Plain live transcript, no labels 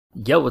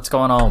Yo, what's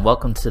going on?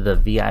 Welcome to the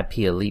VIP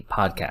Elite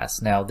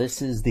Podcast. Now,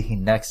 this is the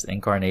next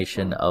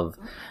incarnation of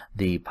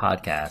the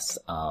podcast.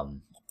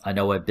 I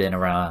know I've been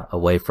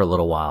away for a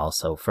little while,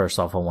 so first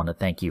off, I want to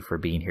thank you for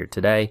being here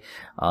today.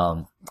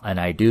 And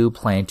I do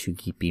plan to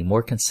be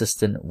more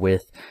consistent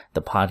with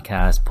the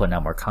podcast, putting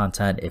out more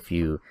content. If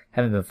you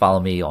haven't been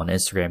following me on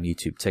Instagram,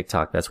 YouTube,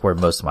 TikTok, that's where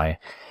most of my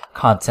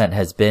content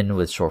has been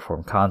with short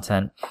form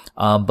content.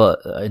 But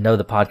I know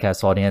the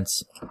podcast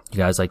audience, you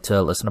guys like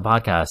to listen to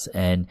podcasts,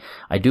 and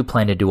I do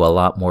plan to do a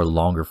lot more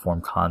longer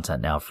form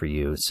content now for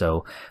you.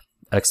 So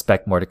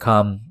expect more to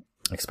come.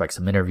 Expect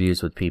some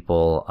interviews with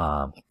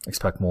people,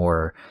 expect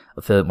more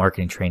affiliate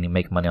marketing training,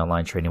 make money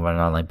online training, run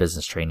an online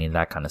business training,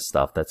 that kind of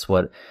stuff. That's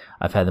what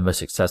I've had the most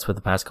success with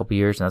the past couple of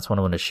years, and that's what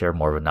I want to share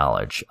more of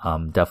knowledge.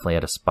 I'm definitely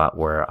at a spot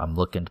where I'm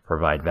looking to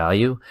provide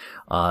value,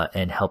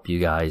 and help you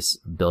guys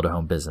build a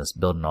home business,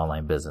 build an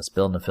online business,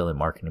 build an affiliate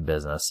marketing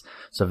business.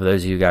 So for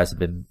those of you guys who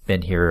have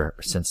been here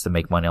since the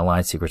Make Money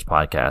Online Secrets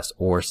podcast,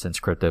 or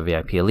since Crypto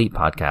VIP Elite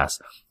podcast,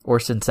 or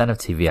since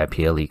NFT VIP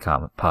Elite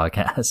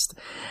podcast,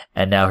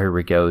 and now here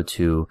we go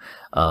to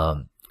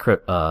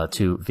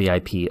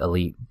VIP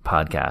Elite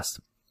podcast.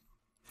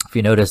 If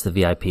you notice, the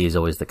VIP is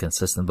always the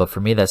consistent, but for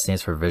me, that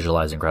stands for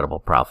Visualize Incredible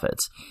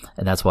Profits.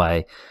 And that's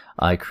why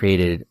I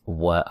created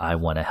what I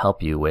want to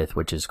help you with,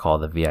 which is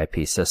called the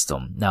VIP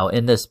system. Now,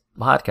 in this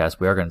podcast,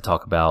 we are going to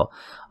talk about,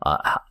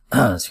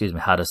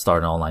 how to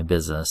start an online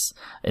business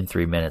in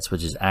 3 minutes,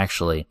 which is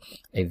actually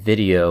a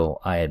video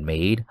I had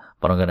made,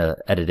 but I'm going to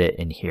edit it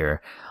in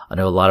here. I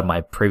know a lot of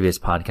my previous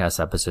podcast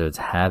episodes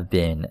have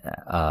been,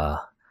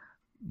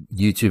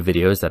 YouTube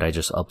videos that I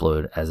just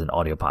upload as an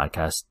audio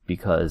podcast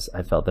because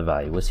I felt the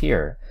value was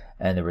here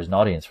and there was an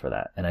audience for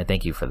that. And I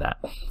thank you for that.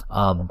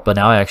 But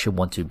now I actually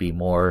want to be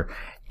more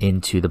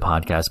into the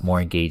podcast, more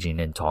engaging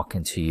and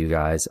talking to you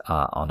guys,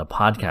 on the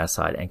podcast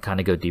side and kind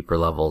of go deeper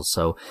levels.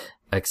 So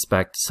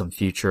expect some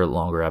future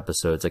longer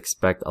episodes,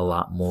 expect a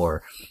lot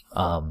more,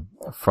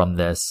 from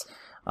this.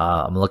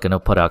 I'm looking to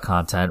put out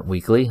content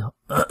weekly,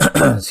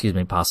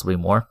 possibly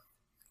more.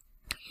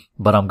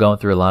 But I'm going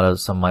through a lot of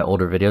some of my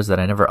older videos that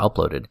I never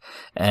uploaded.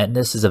 And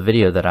this is a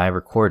video that I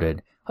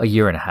recorded a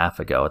year and a half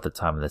ago at the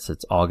time of this.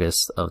 It's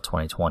August of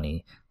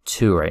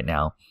 2022 right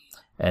now.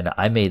 And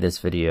I made this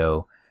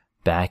video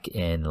back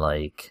in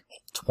like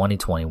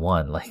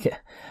 2021, the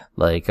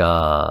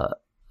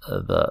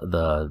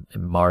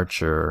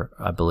March, or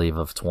I believe,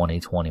 of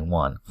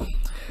 2021.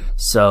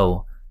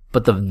 So,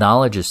 but the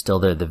knowledge is still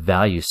there. The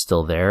value is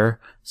still there.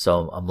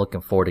 So I'm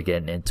looking forward to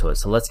getting into it.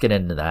 So let's get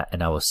into that,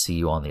 and I will see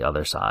you on the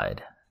other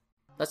side.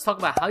 Let's talk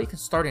about how you can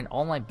start an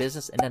online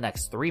business in the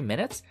next 3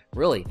 minutes.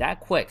 Really,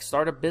 that quick.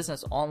 Start a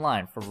business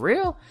online. For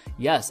real?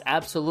 Yes,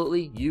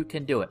 absolutely. You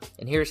can do it.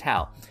 And here's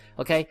how.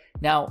 Okay,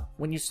 now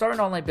when you start an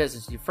online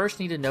business, you first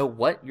need to know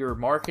what you're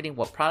marketing,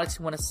 what products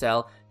you want to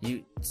sell.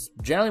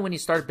 Generally, when you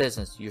start a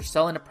business, you're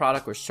selling a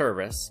product or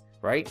service,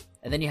 right?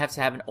 And then you have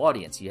to have an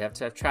audience. You have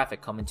to have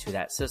traffic coming to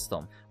that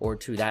system or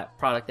to that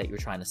product that you're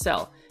trying to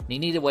sell. And you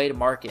need a way to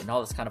market and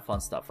all this kind of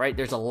fun stuff, right?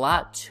 There's a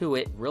lot to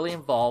it, really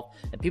involved,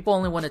 and people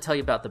only want to tell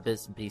you about the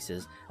bits and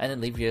pieces and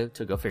then leave you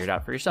to go figure it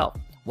out for yourself.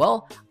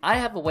 Well, I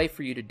have a way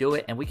for you to do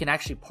it, and we can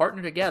actually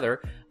partner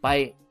together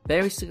by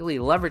basically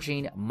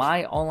leveraging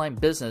my online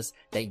business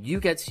that you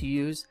get to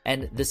use.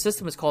 And the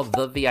system is called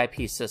the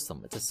VIP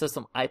system. It's a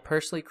system I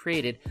personally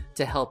created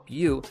to help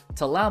you,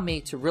 to allow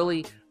me to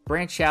really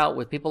branch out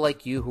with people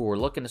like you who are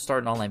looking to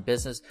start an online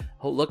business,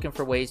 who are looking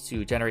for ways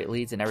to generate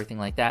leads and everything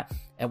like that.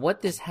 And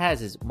what this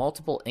has is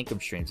multiple income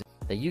streams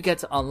that you get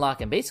to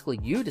unlock. And basically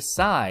you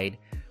decide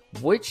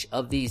which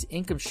of these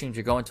income streams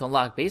you're going to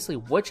unlock, basically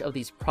which of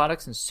these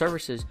products and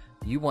services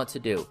you want to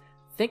do.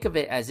 Think of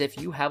it as if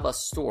you have a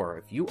store.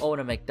 If you own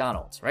a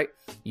McDonald's, right?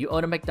 You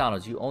own a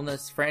McDonald's. You own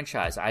this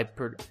franchise.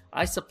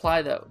 I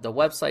supply the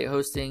website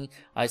hosting.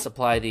 I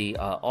supply the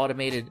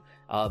automated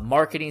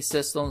marketing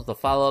systems, the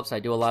follow-ups. I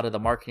do a lot of the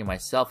marketing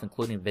myself,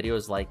 including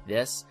videos like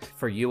this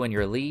for you and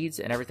your leads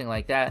and everything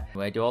like that.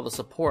 I do all the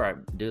support.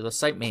 I do the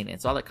site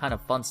maintenance, all that kind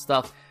of fun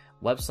stuff.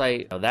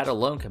 Website, that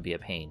alone can be a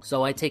pain.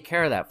 So I take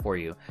care of that for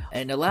you.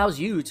 And it allows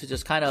you to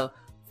just kind of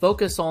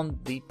focus on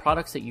the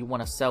products that you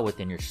want to sell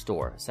within your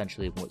store.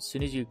 Essentially, as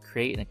soon as you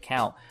create an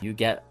account, you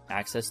get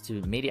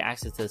immediate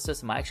access to the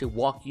system. I actually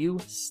walk you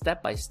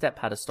step by step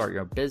how to start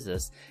your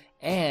business.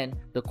 And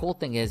the cool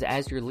thing is,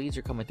 as your leads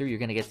are coming through, you're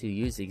going to get to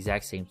use the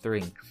exact same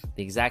thing,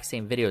 the exact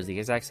same videos, the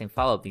exact same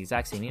follow-up, the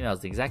exact same emails,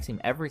 the exact same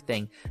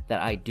everything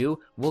that I do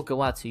will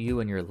go out to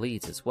you and your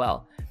leads as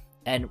well.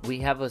 And we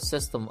have a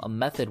system, a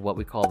method, what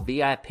we call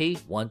VIP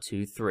 1,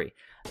 2, 3.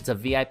 It's a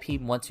VIP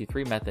 1, 2,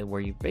 3 method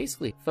where you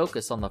basically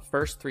focus on the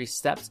first 3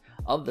 steps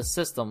of the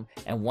system.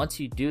 And once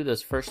you do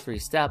those first 3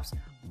 steps,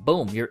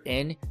 boom, you're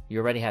in. You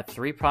already have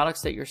 3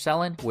 products that you're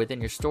selling within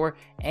your store,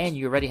 and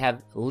you already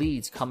have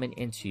leads coming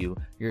into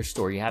your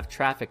store. You have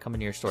traffic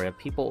coming to your store. You have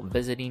people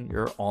visiting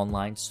your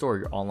online store,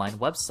 your online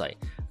website.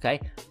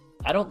 Okay.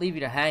 I don't leave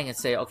you to hang and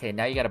say, okay,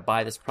 now you got to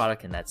buy this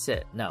product and that's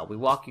it. No, we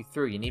walk you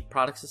through. You need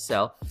products to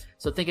sell.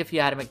 So think if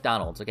you had a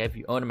McDonald's, okay? If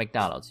you own a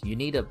McDonald's, you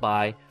need to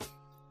buy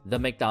the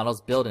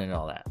McDonald's building and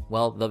all that.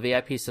 Well, the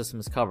VIP system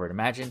is covered.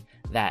 Imagine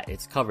that.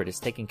 It's covered. It's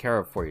taken care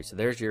of for you. So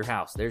there's your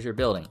house. There's your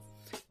building.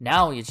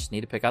 Now you just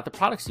need to pick out the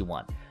products you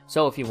want.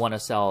 So if you want to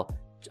sell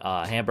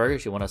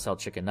hamburgers, you want to sell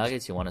chicken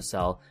nuggets, you want to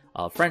sell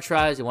french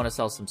fries, you want to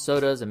sell some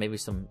sodas and maybe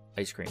some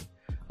ice cream.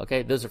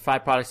 Okay, those are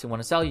 5 products you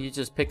want to sell. You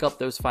just pick up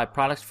those 5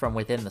 products from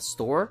within the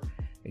store,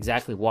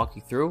 exactly walk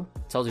you through,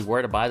 tells you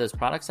where to buy those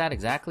products at,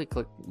 exactly,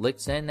 click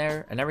links in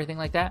there and everything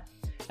like that.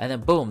 And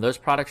then boom, those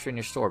products are in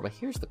your store. But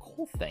here's the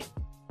cool thing,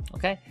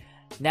 okay?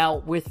 Now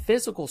with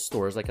physical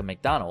stores like a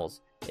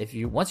McDonald's,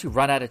 once you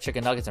run out of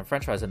chicken nuggets and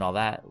french fries and all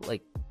that,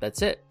 like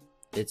that's it.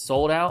 It's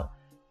sold out.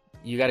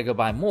 You got to go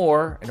buy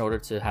more in order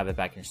to have it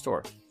back in your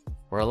store.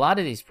 Where a lot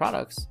of these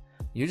products,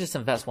 you just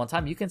invest one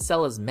time, you can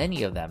sell as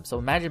many of them. So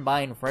imagine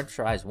buying french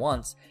fries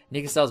once, and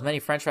you can sell as many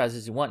french fries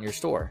as you want in your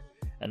store.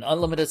 An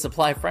unlimited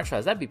supply of french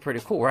fries, that'd be pretty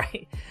cool,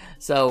 right?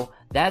 So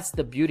that's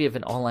the beauty of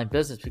an online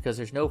business, because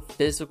there's no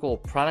physical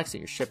products that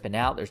you're shipping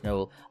out. There's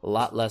a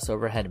lot less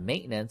overhead and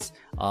maintenance.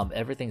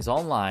 Everything's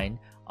online.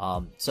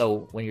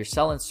 So when you're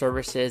selling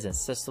services and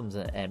systems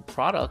and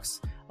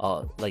products,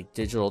 like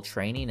digital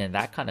training and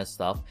that kind of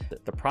stuff,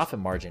 the profit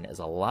margin is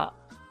a lot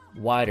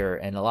wider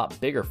and a lot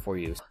bigger for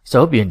you. So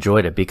I hope you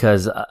enjoyed it,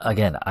 because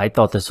again, I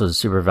thought this was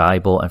super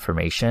valuable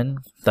information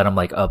that I'm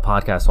like, a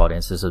podcast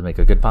audience, this would make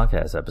a good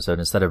podcast episode.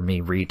 Instead of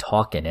me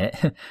re-talking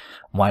it,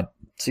 why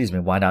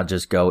not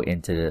just go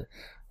into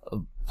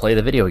play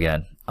the video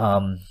again?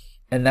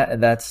 And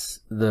that's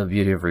the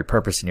beauty of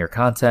repurposing your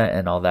content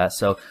and all that.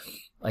 So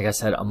like I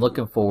said, I'm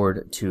looking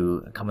forward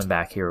to coming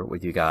back here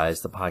with you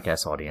guys, the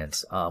podcast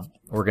audience.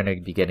 We're going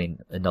to be getting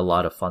into a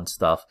lot of fun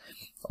stuff.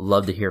 I'd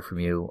love to hear from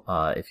you.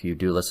 If you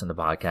do listen to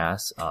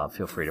podcasts,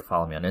 feel free to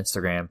follow me on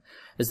Instagram.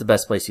 It's the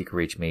best place you can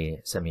reach me.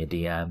 Send me a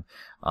DM.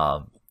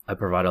 I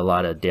provide a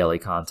lot of daily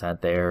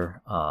content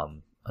there.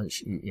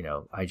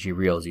 IG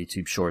Reels,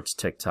 YouTube Shorts,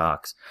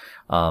 TikToks.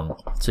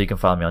 So you can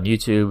follow me on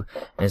YouTube,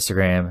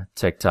 Instagram,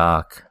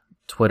 TikTok,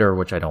 Twitter,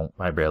 which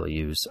I barely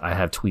use. I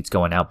have tweets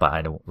going out, but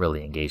I don't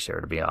really engage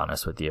there, to be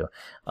honest with you.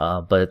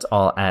 But it's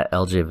all at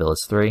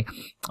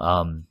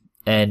LJVillas3.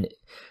 And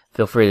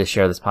feel free to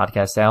share this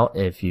podcast out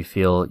if you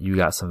feel you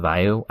got some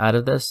value out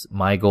of this.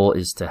 My goal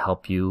is to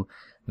help you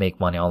make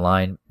money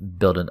online,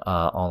 build an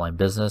online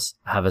business,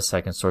 have a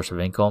second source of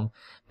income,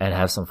 and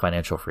have some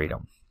financial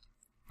freedom.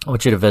 I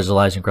want you to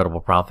visualize incredible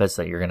profits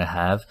that you're going to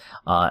have,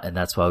 and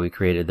that's why we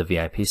created the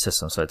VIP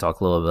system. So I talk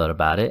a little bit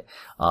about it.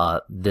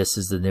 This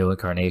is the new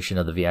incarnation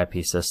of the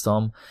VIP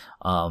system.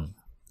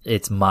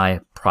 It's my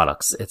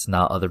products. It's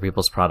not other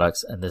people's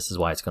products, and this is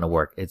why it's going to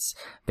work. It's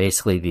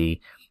basically the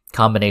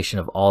combination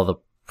of all the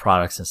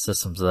products and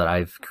systems that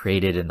I've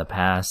created in the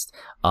past,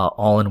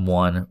 all in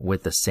one,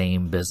 with the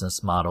same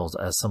business models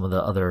as some of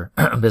the other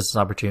business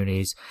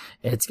opportunities.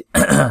 It's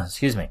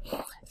excuse me.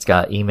 It's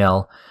got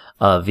email,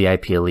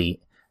 VIP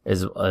Elite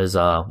is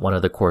one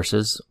of the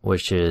courses,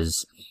 which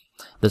is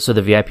so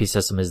the VIP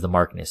system is the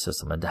marketing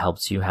system, and it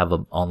helps you have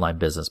an online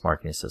business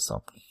marketing system.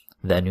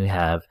 Then you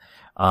have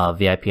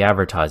VIP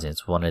advertising.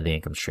 It's one of the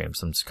income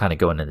streams. I'm just kind of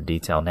going into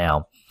detail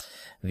now.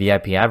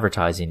 VIP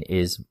advertising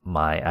is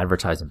my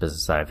advertising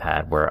business that I've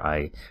had, where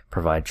I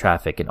provide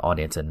traffic and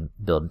audience and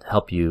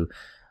help you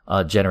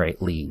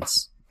generate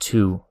leads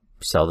to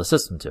sell the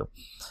system to.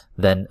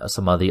 Then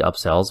some of the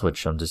upsells,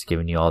 which I'm just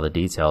giving you all the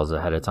details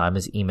ahead of time,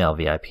 is email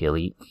VIP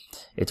Elite.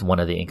 It's one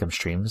of the income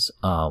streams,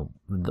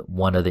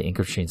 one of the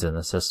income streams in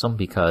the system,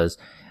 because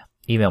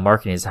email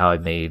marketing is how I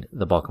made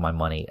the bulk of my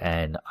money,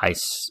 and I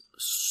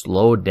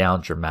slowed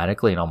down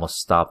dramatically and almost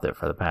stopped it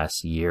for the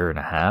past year and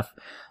a half.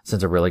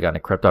 Since I really got into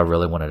crypto, I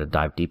really wanted to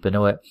dive deep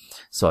into it,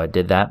 so I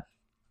did that.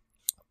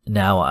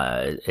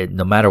 Now,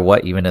 no matter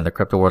what, even in the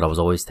crypto world, I was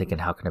always thinking,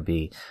 how can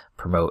I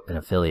promote an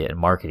affiliate and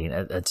marketing?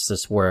 It's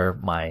just where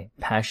my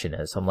passion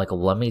is. So I'm like, well,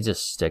 let me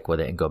just stick with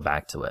it and go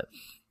back to it.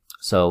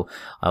 So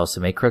I also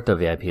make Crypto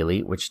VIP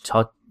Elite, which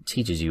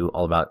teaches you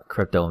all about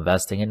crypto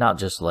investing, and not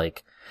just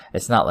like,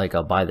 it's not like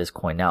I'll buy this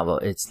coin now,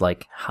 but it's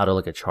like how to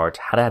look at charts,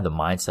 how to have the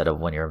mindset of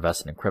when you're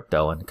investing in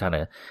crypto, and kind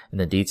of in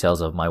the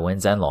details of my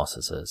wins and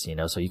losses,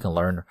 so you can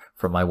learn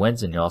from my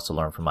wins and you also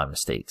learn from my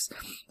mistakes.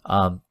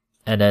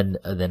 And then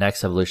the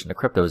next evolution of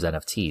crypto is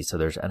NFT. So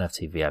there's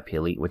NFT VIP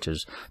Elite, which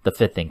is the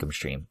 5th income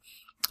stream.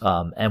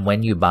 And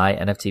when you buy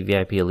NFT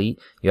VIP Elite,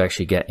 you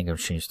actually get income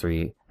streams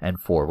 3 and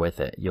 4 with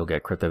it. You'll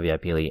get Crypto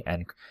VIP Elite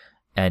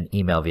and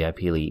Email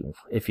VIP Elite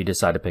if you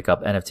decide to pick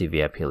up NFT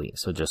VIP Elite.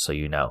 So just so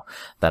you know,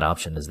 that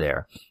option is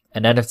there.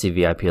 And NFT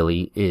VIP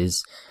Elite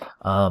is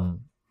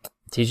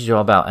teaches you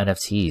all about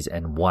NFTs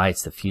and why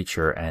it's the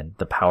future and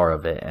the power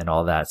of it and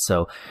all that.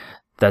 So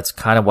that's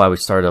kind of why we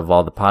started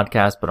Evolve the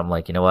podcast. But I'm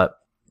like, you know what?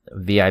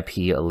 VIP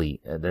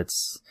Elite.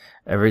 That's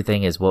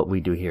everything is what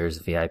we do here is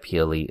VIP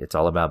Elite. It's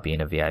all about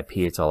being a VIP.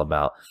 It's all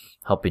about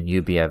helping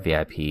you be a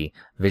VIP,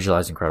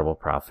 visualize incredible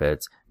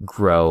profits,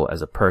 grow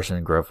as a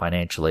person, grow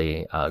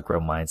financially, grow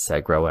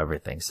mindset, grow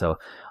everything. So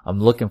I'm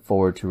looking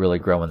forward to really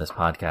growing this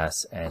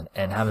podcast and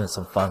having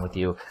some fun with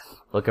you,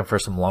 looking for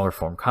some longer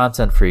form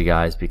content for you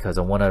guys, because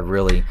I want to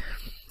really,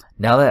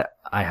 now that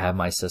I have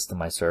my system,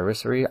 my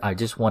service for you. I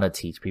just want to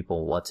teach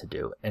people what to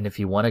do. And if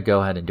you want to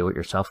go ahead and do it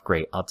yourself,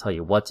 great. I'll tell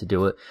you what to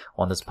do it.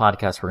 On this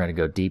podcast, we're going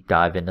to go deep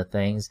dive into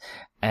things.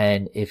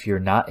 And if you're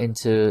not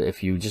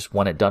if you just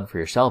want it done for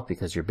yourself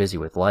because you're busy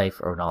with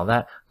life or all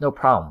that, no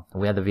problem.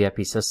 We have the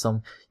VIP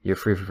system. You're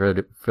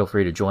feel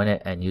free to join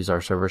it and use our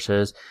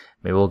services.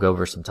 Maybe we'll go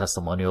over some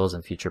testimonials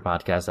in future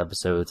podcast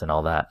episodes and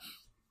all that.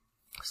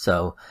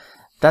 So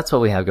that's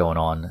what we have going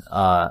on.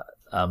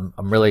 I'm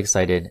really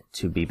excited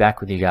to be back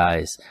with you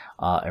guys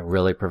and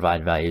really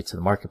provide value to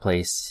the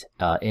marketplace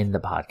in the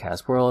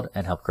podcast world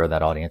and help grow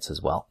that audience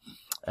as well.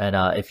 And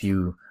if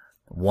you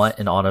want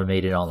an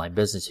automated online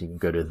business, you can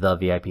go to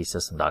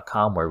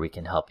thevipsystem.com where we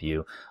can help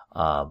you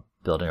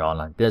build your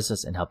online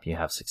business and help you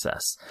have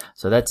success.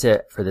 So that's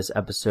it for this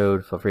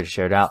episode. Feel free to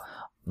share it out,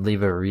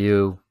 leave a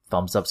review,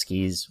 thumbs up,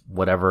 skis,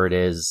 whatever it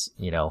is,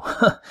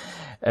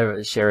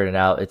 share it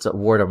out. It's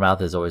word of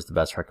mouth is always the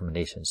best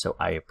recommendation. So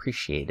I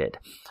appreciate it.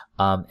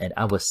 And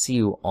I will see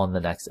you on the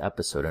next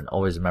episode. And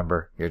always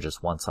remember, you're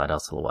just one side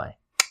hustle away.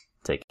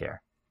 Take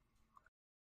care.